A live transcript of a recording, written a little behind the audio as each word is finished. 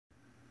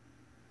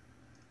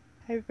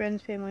Hi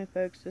friends, family,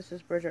 folks, this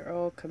is Bridget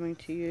Earl coming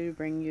to you to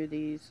bring you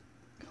these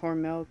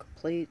HORMEL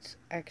COMPLEATS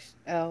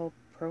XL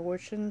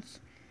portions.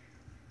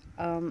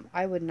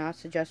 I would not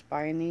suggest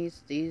buying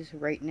these. These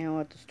right now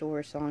at the store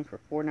are selling for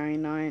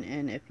 $4.99,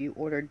 and if you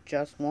order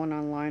just one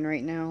online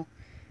right now,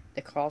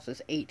 the cost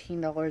is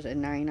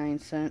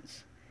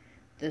 $18.99.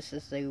 This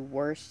is the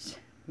worst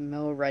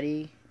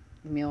meal-ready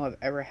meal I've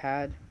ever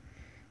had.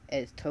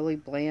 It's totally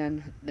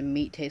bland. The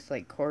meat tastes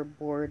like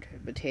cardboard.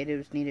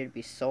 Potatoes needed to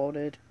be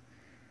salted.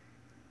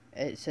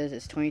 It says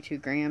it's 22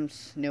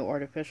 grams, no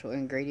artificial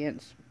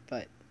ingredients,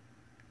 but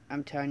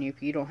I'm telling you,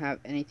 if you don't have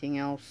anything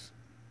else,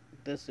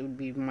 this would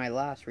be my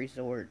last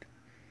resort.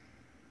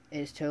 It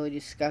is totally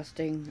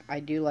disgusting. I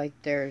do like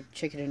their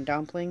chicken and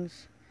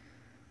dumplings,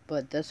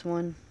 but this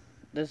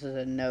is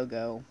a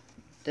no-go.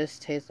 This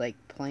tastes like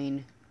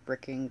plain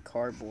freaking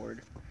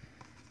cardboard.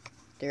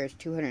 There's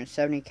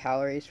 270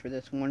 calories for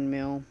this one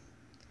meal,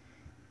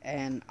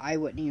 and I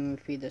wouldn't even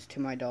feed this to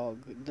my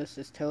dog. This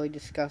is totally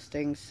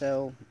disgusting,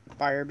 so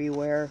buyer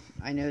beware.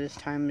 I know this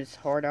time is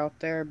hard out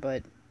there,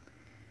 but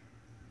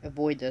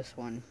avoid this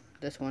one.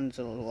 This one's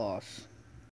a loss.